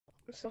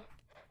So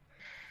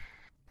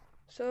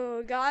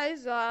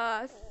guys,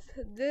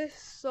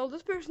 this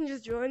person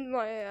just joined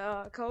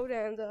my code,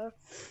 and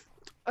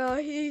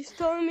he's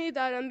telling me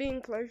that I'm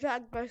being player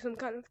tracked by some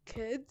kind of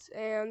kids,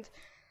 and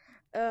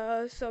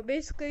so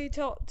basically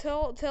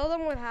tell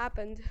them what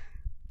happened.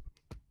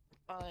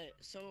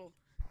 So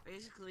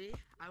basically,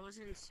 I was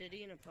in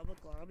city in a public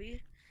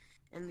lobby,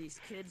 and these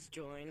kids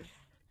joined,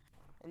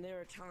 and they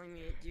were telling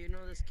me, "Do you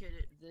know this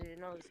kid? Do you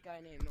know this guy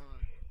named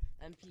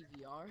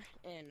MPVR?"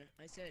 And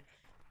I said,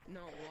 "No,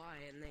 why?"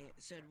 And they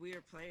said we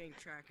are playing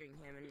tracking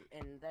him,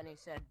 and then he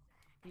said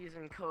he's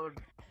using code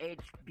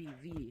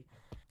HBV.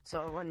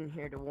 So I went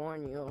here to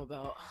warn you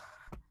about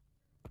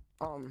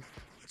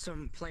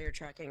some player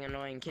tracking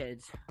annoying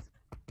kids.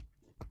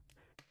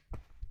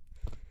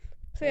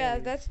 So yeah,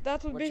 that's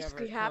what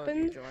basically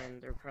happened.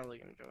 They're probably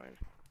gonna join.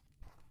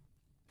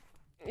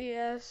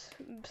 Yes.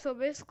 So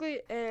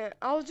basically,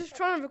 I was just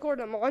trying to record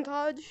a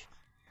montage.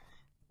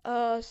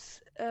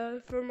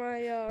 For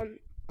my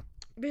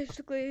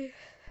basically,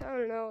 I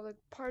don't know, like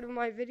part of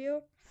my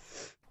video.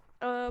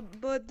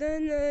 But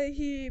then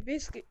he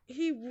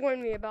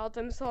warned me about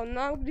them, so I'm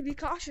now gonna be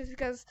cautious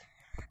because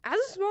as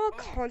a small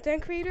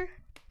content creator,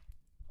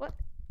 what?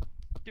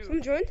 Dude,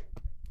 someone joined?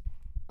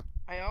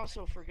 I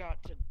also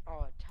forgot to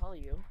tell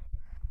you.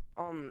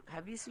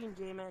 Have you seen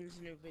J-Man's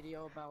new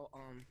video about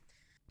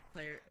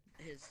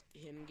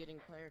him getting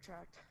player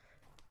tracked?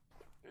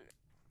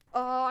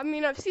 I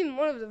mean, I've seen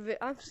one of the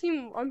I've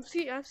seen one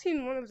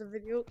of the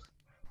videos.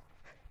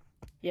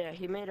 Yeah,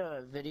 he made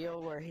a video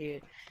where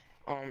he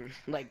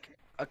like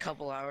a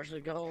couple hours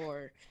ago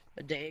or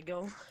a day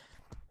ago,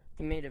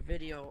 he made a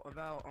video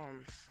about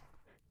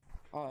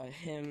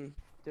him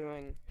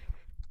doing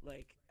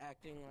like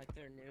acting like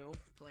they're new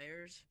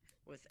players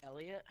with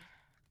Elliot,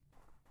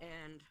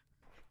 and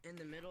in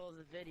the middle of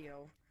the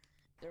video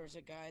there was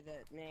a guy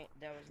that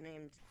was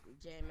named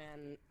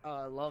J-Man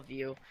Love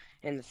You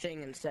in the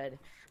thing, and said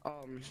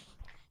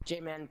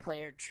J-Man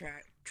player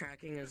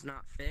tracking is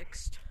not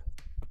fixed.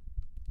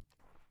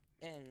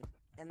 And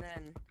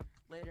then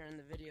later in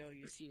the video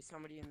you see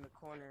somebody in the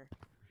corner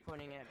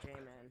pointing at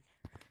J-Man,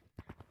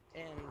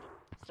 and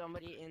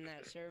somebody in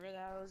that server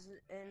that I was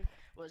in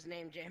was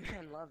named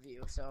J-Man Love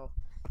You. So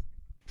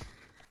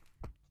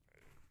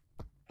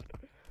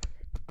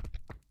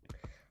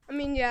I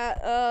mean,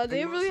 yeah,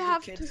 they really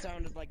have to. The kids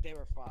sounded like they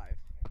were 5.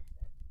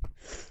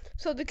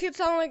 So the kids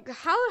sound like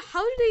how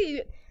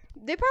did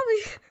they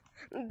probably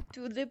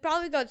dude, they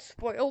probably got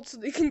spoiled so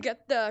they can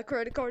get the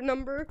credit card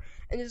number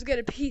and just get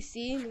a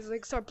PC and just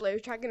like start player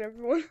tracking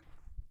everyone.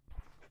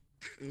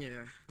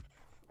 Yeah,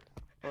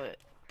 but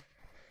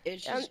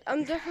it's just,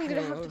 I'm definitely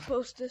gonna have to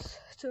post this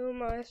to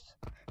my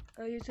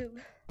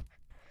YouTube.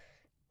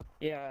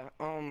 Yeah.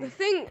 The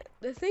thing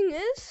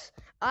is,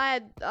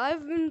 I've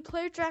been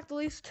player tracked at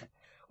least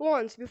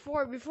once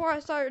before I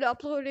started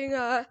uploading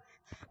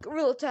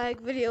Gorilla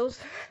Tag videos.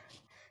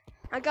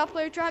 I got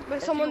player tracked by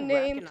someone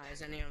named. If you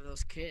recognize any of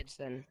those kids,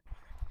 then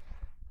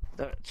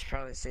it's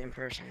probably the same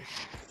person.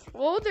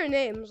 What were their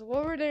names?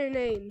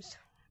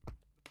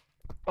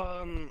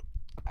 I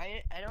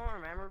don't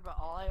remember, but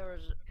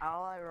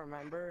all I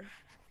remember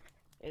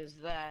is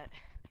that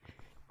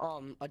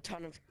a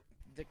ton of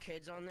the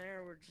kids on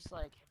there were just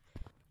like,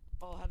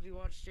 "Oh, have you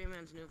watched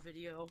J-Man's new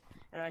video?"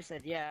 And I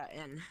said, "Yeah,"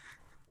 and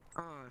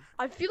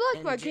I feel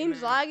like my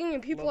game's lagging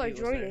and people are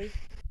joining.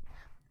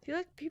 I feel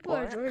like people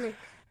are joining.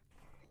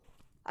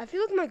 I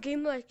feel like my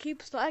game like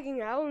keeps lagging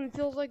out and it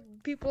feels like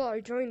people are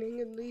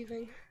joining and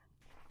leaving.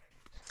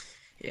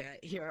 Yeah,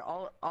 here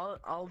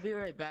I'll be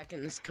right back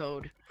in this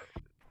code.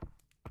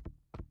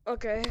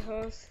 Okay,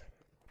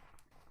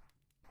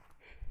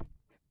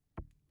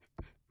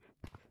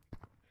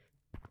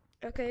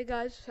 okay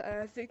guys,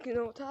 I think you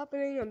know what's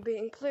happening. I'm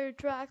being player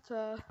tracked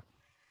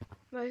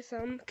by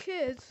some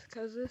kids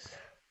because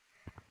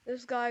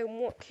this guy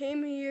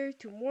came here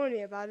to warn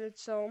me about it,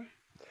 so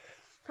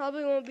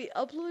probably won't be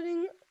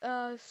uploading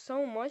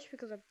so much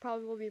because I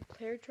probably will be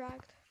player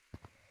tracked.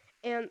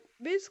 And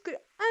basically,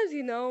 as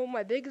you know,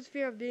 my biggest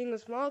fear of being a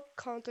small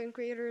content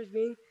creator is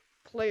being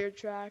player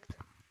tracked.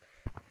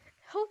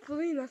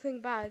 Hopefully nothing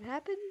bad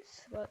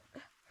happens, but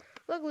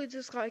luckily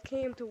this guy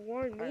came to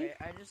warn me.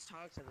 I just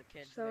talked to the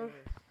kids, so they were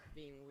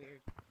being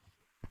weird.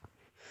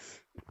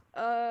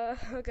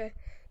 Okay.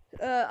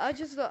 I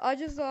just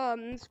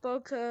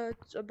spoke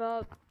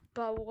about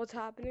what's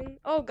happening.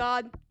 Oh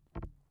God.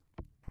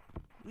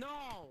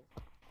 No.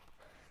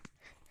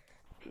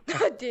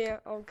 Damn.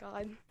 Oh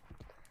God.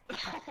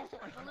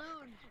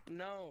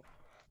 No.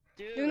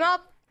 Dude.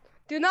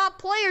 Do not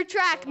player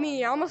track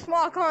me. I'm a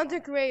small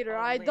content creator.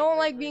 I don't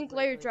like being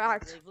player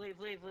tracked. Leave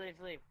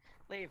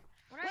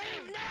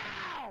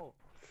now.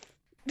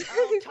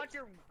 I'll touch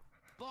your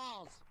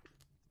balls.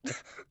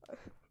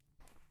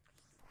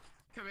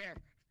 Come here.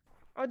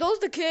 Are those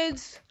the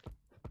kids?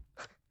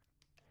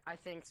 I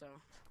think so.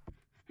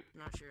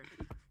 Not sure.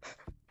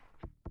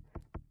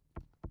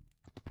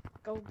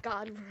 Oh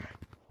God.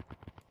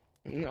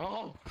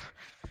 No.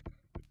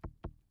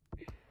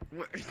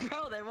 No,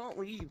 they won't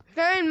leave.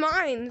 They're in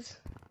mines.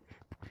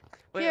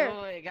 Wait, Here.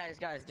 wait, guys,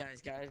 I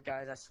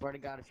swear to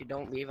God, if you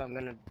don't leave, I'm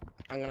gonna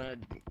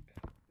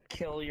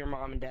kill your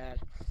mom and dad.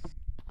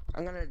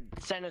 I'm gonna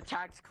send a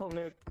tactical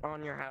nuke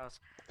on your house.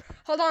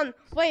 Hold on.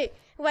 Wait.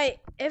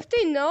 If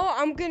they know,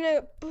 I'm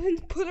gonna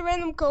put a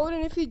random code,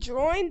 and if you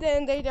join,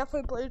 then they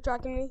definitely player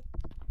tracking me.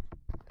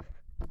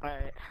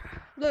 Alright.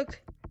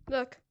 Look.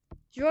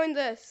 Join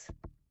this.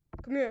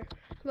 Come here.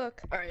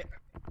 Look. Alright.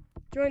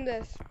 Join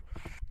this.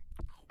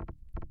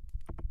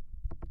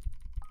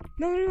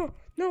 No.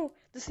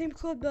 The same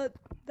code, but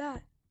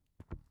that.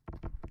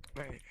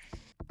 Alright.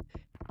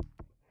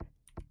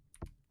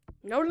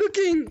 No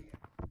looking.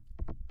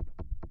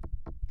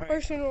 Alright.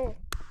 Personal.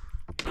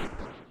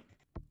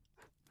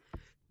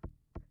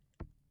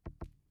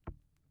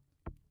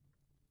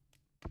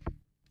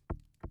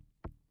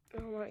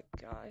 Oh my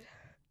god.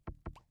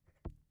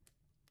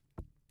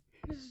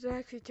 This is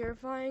actually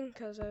terrifying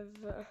because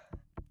I've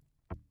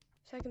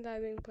second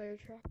time being player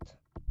tracked.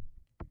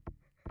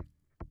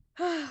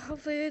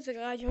 Hopefully the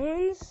guy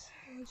joins,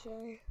 which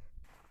I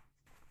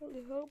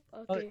really hope.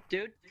 Okay. Oh,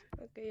 dude.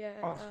 Okay,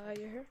 yeah. Oh.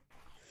 You're here.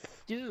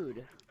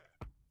 Dude.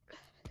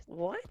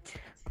 What?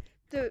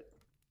 Dude,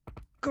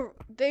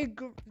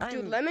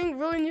 Lemming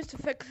really needs to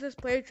fix this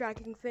player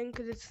tracking thing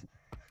because it's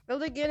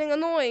really getting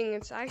annoying.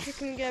 It's actually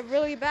can get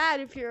really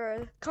bad if you're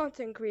a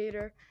content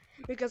creator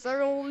because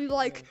everyone will be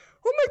like,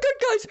 "Oh my god,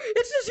 guys,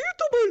 it's this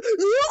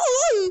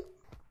YouTuber!"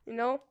 You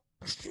know?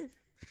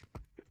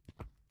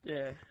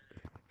 Yeah.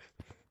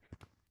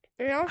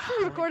 And I'm trying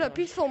to record a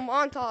peaceful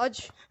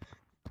montage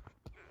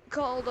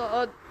called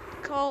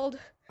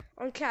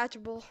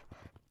Uncatchable.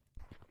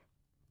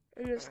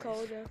 In this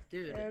code, yeah.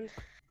 Dude. And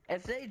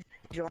If they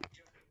join.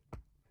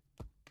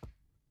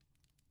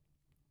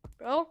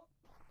 bro?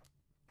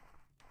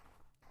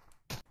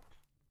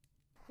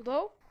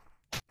 Hello?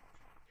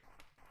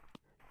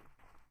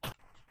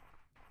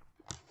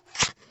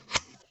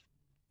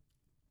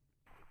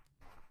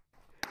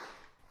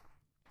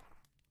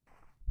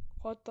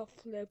 What the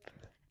flip?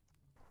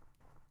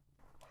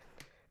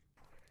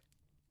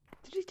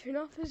 Did he turn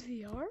off his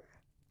VR?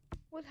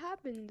 What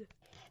happened?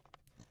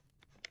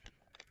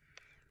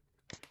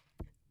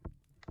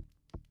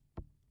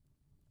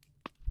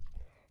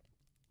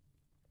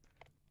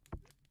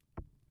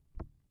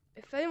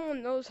 If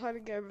anyone knows how to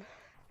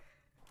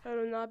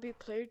not be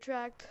player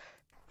tracked,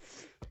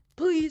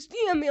 please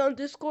DM me on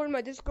Discord.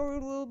 My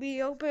Discord will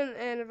be open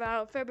in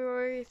about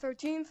February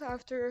 13th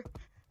after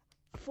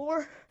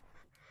 4.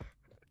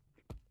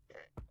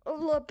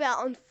 About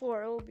on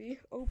 4 it will be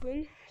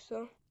open.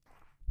 So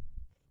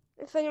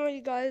if anyone of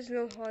you guys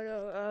know how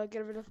to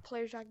get rid of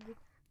player tracking,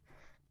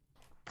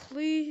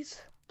 please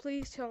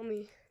tell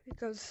me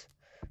because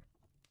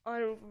I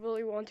don't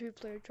really want to be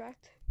player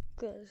tracked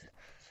because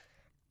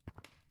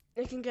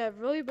it can get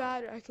really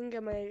bad. I can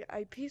get my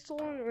IP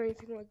stolen or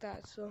anything like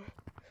that. So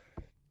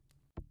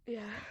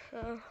yeah,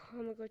 I'm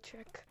gonna go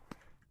check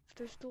if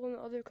there's still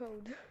another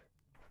code.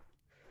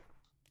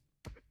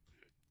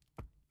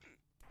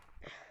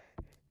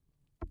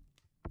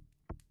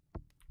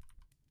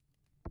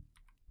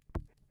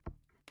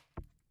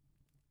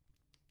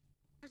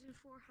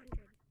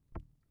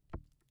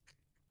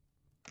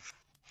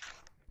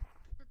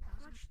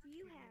 How much do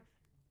you have?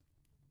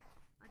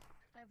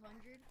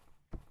 500.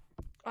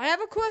 I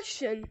have a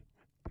question.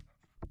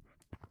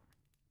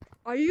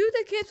 Are you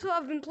the kids who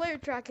have been player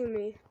tracking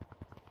me?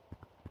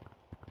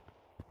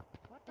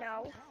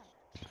 No.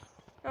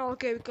 Oh,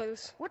 okay,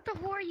 because What the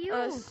hell are you?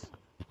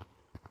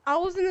 I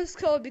was in this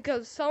code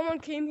because someone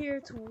came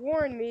here to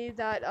warn me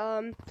that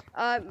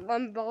I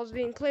was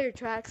being player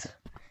tracked,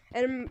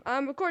 and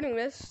I'm recording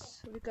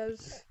this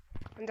because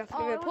I'm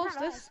definitely gonna post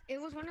this.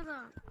 It was one of the.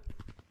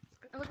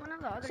 It was one of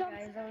the other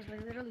guys that was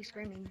like, literally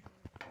screaming.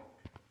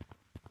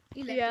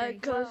 He left Yeah, already.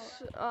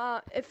 because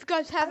if you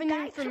guys have any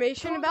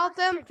information about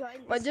them,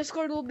 my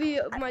Discord will be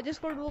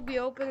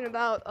open in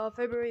about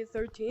February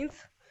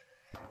 13th.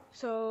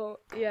 So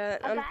yeah,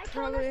 A I'm guy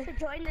told probably us to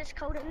join this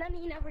code and then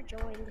he never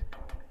joined.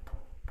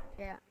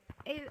 Yeah.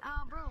 Hey,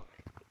 bro.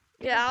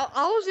 yeah.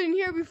 I was in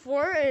here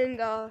before and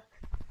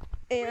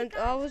Wait,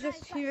 I was guys,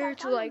 just I here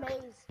to found the like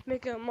maze.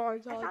 make a I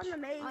montage. found the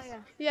maze. Oh,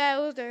 yeah. Yeah,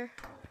 it was there.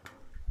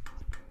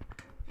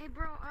 Hey,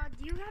 bro.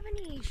 Do you have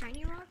any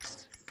shiny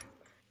rocks?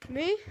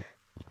 Me?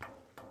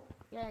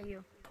 Yeah,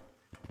 you.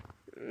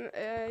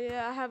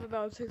 Yeah, I have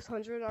about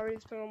 600. I already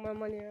spent all my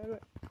money on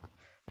it.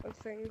 On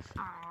things.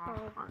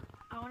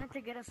 I wanted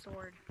to get a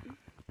sword.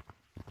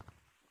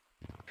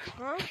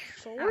 Huh?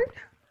 Sword?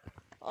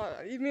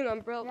 You mean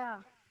umbrella?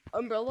 Yeah.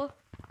 Umbrella?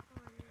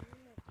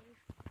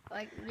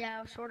 Like,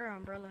 yeah, sword or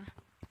umbrella.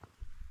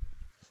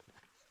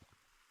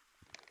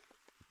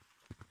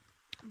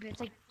 But it's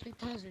like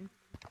 3,000.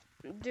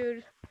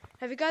 Dude,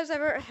 have you guys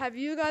ever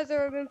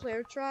been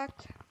player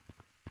tracked?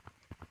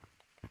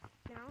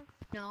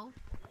 No.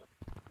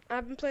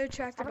 I've been player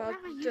tracked I don't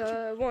about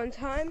have a one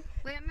time.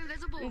 Wait, I'm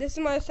invisible. And this is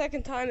my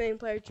second time being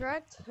player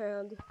tracked,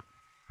 and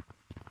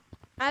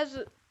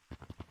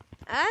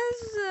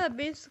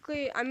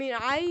basically, I mean,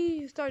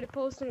 I started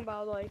posting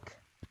about like,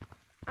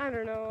 I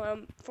don't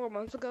know, 4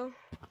 months ago,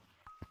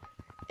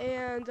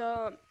 and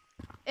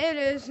it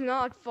is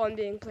not fun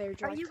being player Are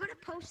tracked. you gonna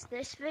post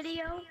this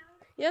video?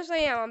 Yes, I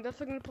am. I'm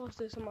definitely gonna post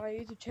this on my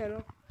YouTube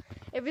channel.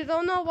 If you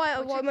don't know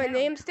What's what your my channel?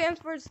 name stands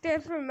for, it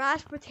stands for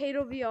Mashed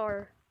Potato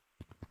VR.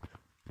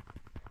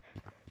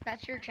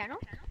 That's your channel?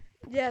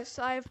 Yes,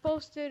 I've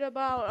posted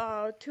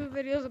about 2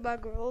 videos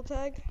about Gorilla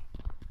Tag.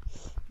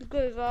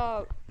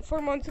 Because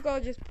 4 months ago I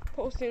was just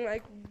posting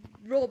like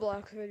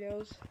Roblox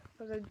videos.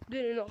 Because I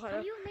didn't know how How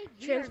to do you make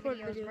VR transport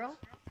videos, bro?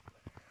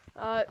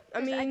 I 'Cause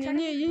I mean, try to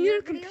make you need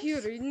a VR videos.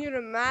 computer. You need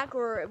a Mac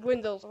or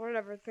Windows or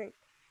whatever thing,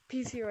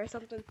 PC or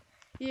something.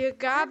 You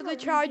grab have the a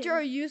charger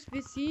or Lincoln.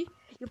 USB-C.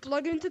 You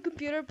plug it into the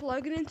computer,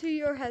 plug it into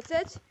your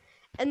headset,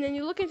 and then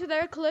you look into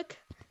there. Click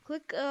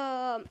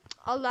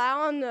allow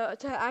on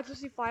to access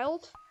the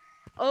files.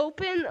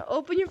 Open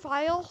your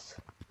files.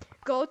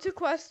 Go to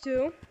Quest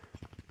 2.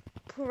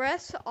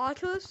 Press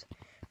Oculus.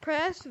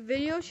 Press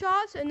Video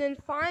Shots, and then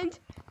find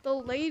the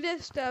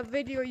latest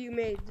video you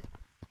made.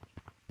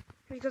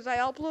 Because I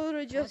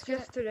uploaded just Okay.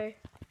 yesterday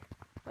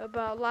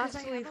about 'Cause Last I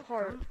have Leaf a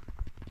Heart.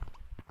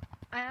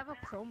 I have a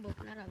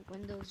Chromebook, not a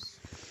Windows.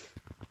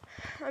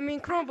 I mean,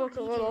 Chromebook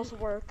don't will need also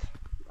work.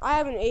 I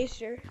have an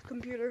Acer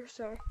computer,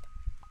 so.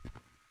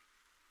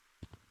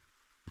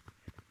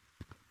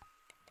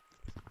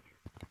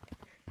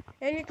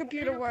 Any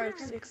computer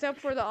works except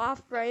for the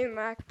off-brand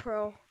Mac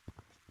Pro.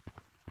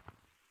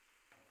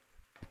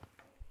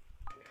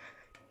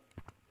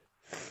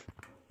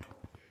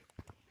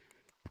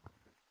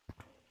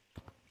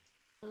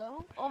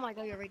 Hello? Oh my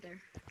god, you're right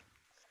there.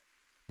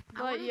 I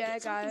But wanna yeah,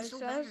 get something guys,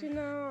 so as bad. you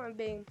know, I'm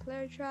being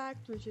player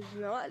tracked, which is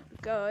not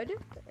good,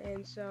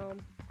 and so.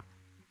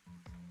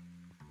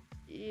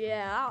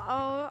 Yeah,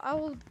 I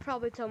will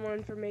probably tell more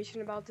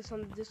information about this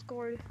on the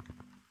Discord.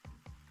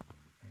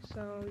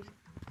 So,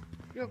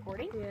 You're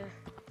recording? yeah.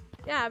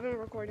 Yeah, I've been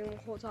recording the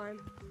whole time.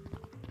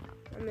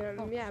 I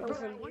mean, yeah, Bro,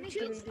 but I wanna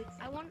get-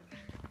 I want.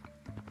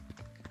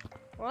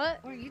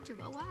 What? We're on YouTube.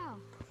 Oh wow.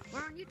 We're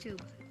on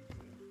YouTube.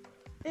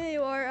 Yeah,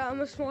 you are.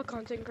 I'm a small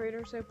content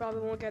creator, so I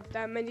probably won't get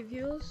that many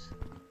views.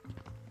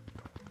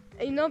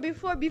 And you know,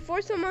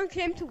 before someone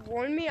came to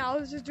warn me, I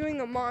was just doing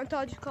a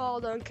montage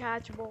called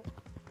Uncatchable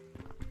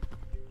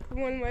for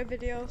one of my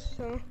videos,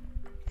 so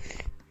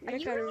Are that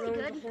you kind of really ruined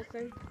the good? whole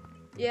thing.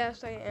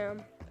 Yes, I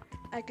am.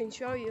 I can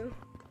show you.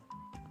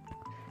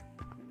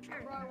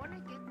 Sure. Bro, I wanna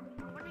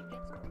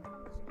get something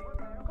from the store,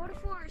 but I don't. Go to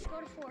Forest. Go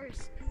to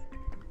Forest.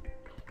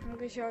 I'm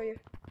gonna show you.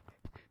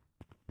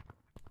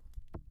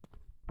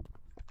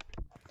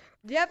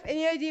 Do you have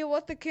any idea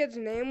what the kid's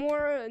name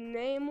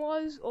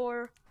was,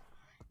 or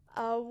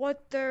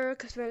what their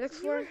cosmetics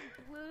He were? was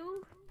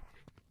blue.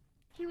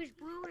 He was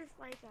blue with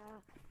like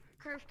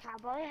a curved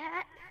cowboy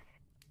hat.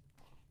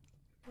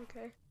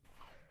 Okay.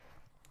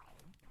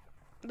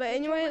 But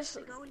anyways,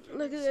 to go into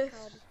look at this this.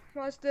 club.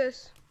 What's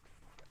this?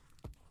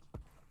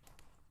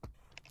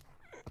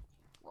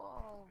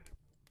 Whoa.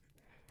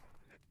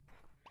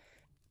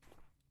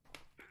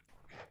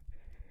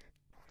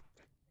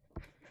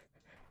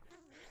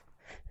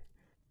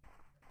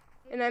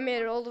 And I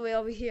made it all the way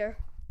over here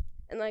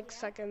in like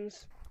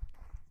seconds.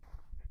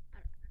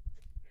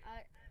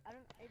 I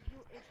don't.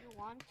 If you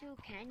want to,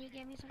 can you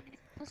give me something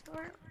from the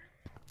store?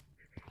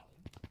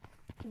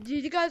 Do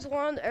you guys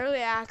want early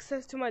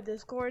access to my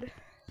Discord?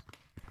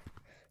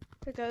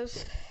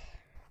 Because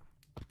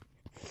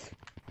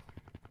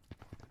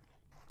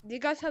do you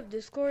guys have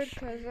Discord?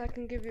 Because I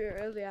can give you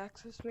early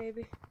access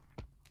maybe.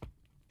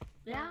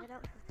 Yeah. I don't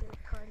have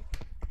Discord.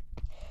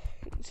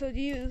 So do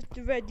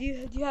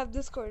you have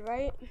Discord,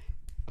 right?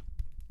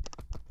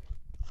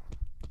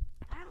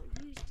 I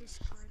don't use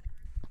Discord.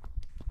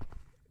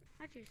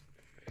 I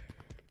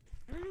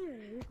don't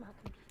even use my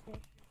computer.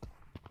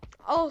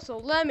 Also,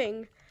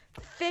 Lemming,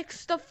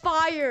 fix the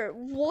fire.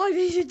 What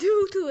did you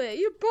do to it?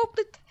 You broke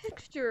the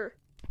texture.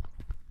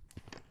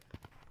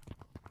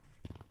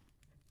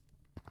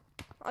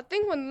 I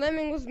think when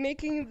Lemming was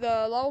making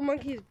the lava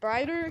monkeys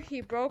brighter,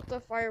 he broke the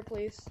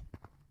fireplace.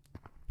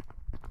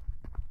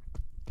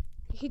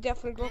 He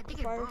definitely I broke the think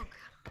it fire. broke.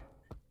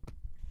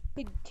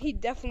 He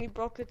definitely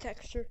broke the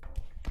texture.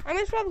 I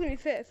mean, it's probably gonna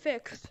be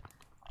fixed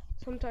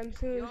sometime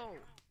soon. Yo,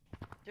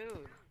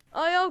 dude.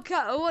 Oh, yo,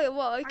 wait,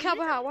 what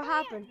Oh,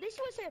 happened? Yeah, this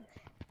was him.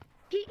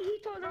 He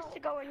told us to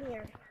go in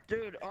here.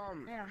 Dude,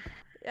 Yeah.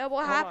 Yeah,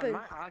 what hold happened?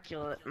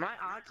 on, my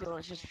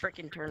Oculus just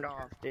freaking turned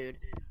off, dude.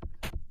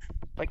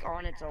 Like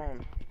on its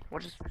own.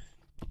 What is?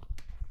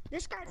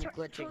 This guy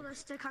glitching. told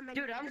us to come in.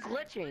 Dude, I'm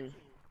glitching.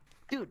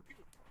 Dude,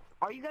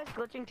 are you guys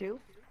glitching too?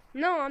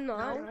 No, I'm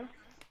not.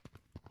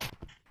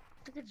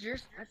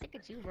 I think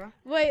it's you, bro.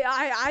 Wait,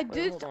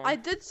 hold on. I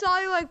did saw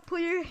you like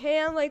put your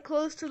hand like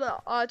close to the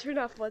turn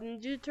off button.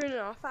 Did you turn it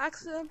off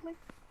accidentally?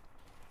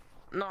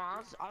 No,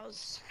 I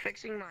was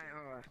fixing my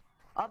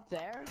up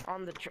there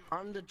on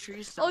the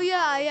tree stump. Oh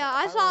yeah,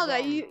 I saw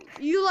that.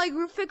 You like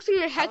were fixing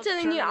your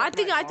headset and you.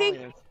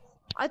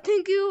 I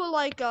think you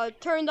like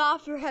turned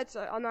off your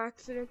headset on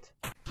accident.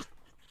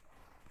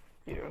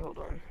 Here, hold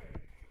on.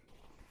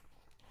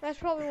 That's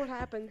probably what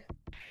happened.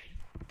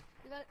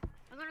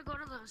 I'm gonna go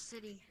to the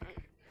city.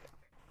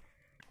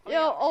 Oh, Yo,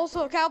 yeah,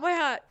 also, Cowboy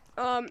Hat.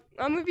 I'm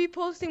gonna be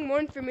posting more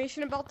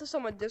information about this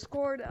on my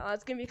Discord.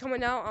 It's gonna be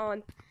coming out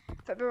on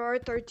February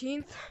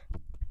 13th.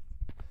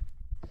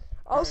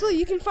 Also,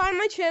 you can find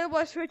my channel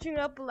by searching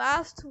up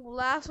last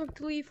one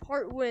to leave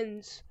heart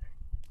wins.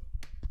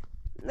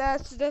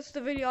 That's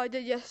the video I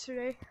did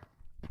yesterday.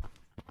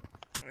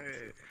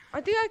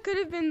 I think I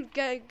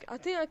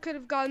could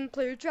have gotten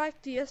player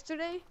tracked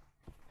yesterday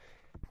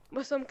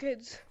with some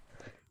kids,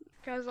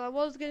 because I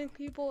was getting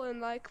people in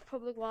like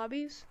public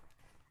lobbies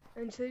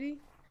in city.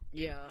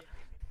 Yeah.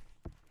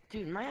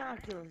 Dude, my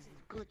Oculus is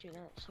glitching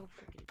out so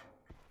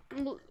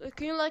freaking.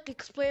 Can you like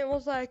explain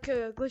what's like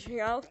glitching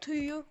out to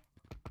you?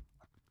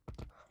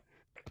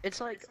 It's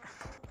like,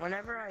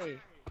 whenever I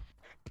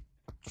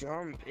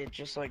jump, it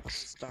just like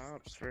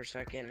stops for a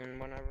second, and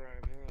whenever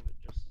I move, it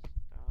just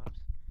stops.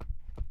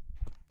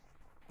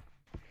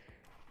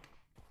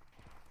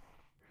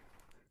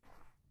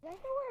 Did I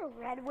know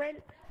where Red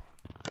went?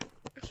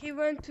 He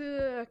went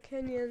to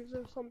Kenyans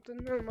or something.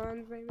 Never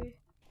mind, maybe.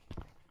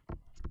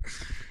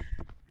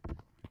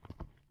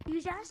 He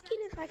was asking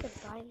if I could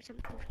buy him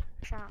something from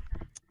the shop.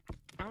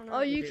 I don't know Oh,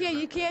 what to you do can't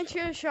about that.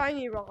 share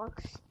shiny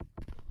rocks.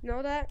 You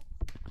know that?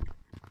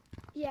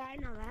 Yeah, I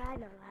know that.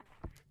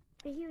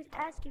 But he was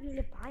asking me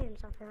to buy him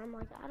something. I'm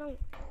like, I don't.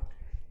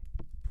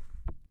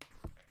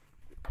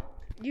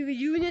 You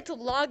need to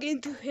log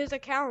into his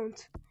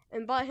account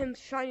and buy him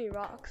shiny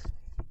rocks,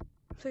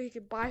 so he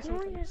could buy He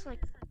only something. has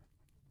like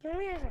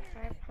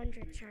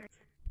 500 shirts.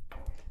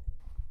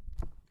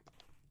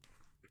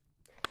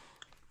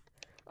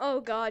 Oh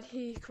God,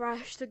 he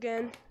crashed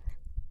again.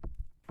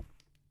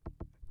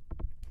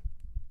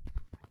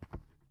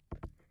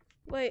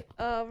 Wait,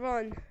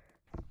 run.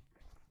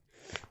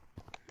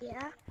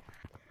 Yeah.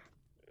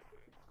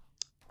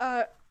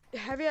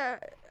 Have you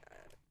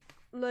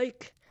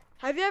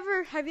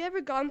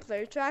ever gone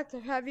player tracked, or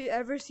have you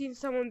ever seen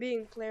someone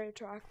being player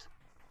tracked?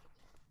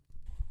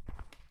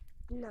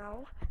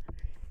 No.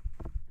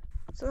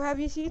 So have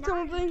you seen Not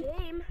someone in being the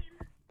game.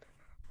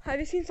 have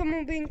you seen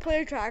someone being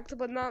player tracked,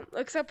 but not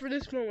except for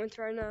this moment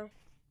right now?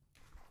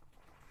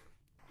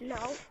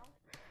 No.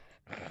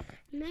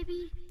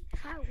 Maybe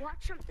if I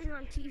watch something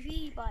on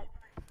TV, but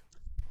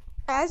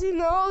As you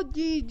know,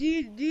 do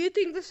you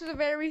think this is a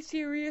very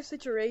serious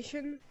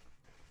situation?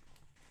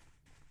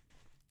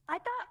 I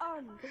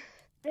thought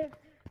the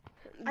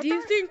Do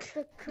you think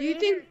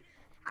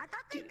I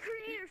thought the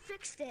creator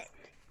fixed it.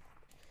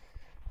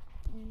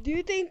 do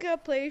you think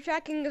player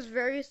tracking is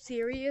very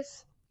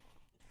serious?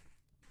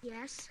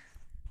 Yes.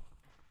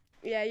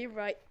 Yeah, you're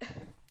right.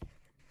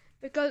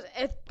 Because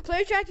if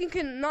player tracking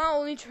can not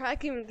only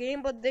track you in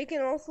game, but they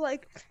can also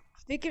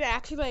they can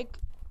actually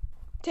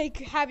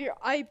have your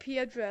IP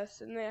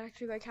address, and they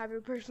actually have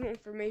your personal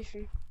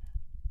information,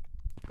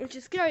 which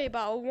is scary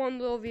about one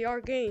little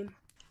VR game.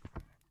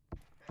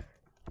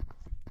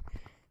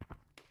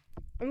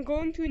 I'm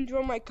going to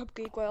enjoy my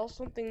cupcake while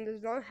something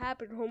does not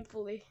happen,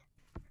 hopefully.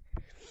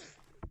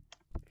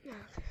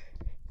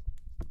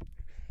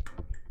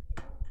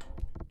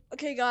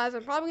 Okay guys,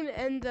 I'm probably gonna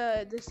end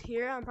this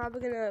here. I'm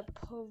probably gonna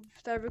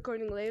start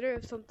recording later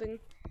if something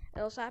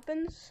else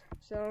happens.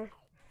 So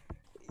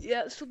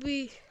yeah, this will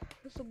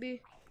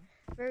be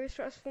very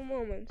stressful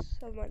moments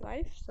of my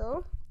life.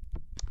 So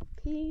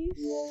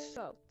peace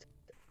out.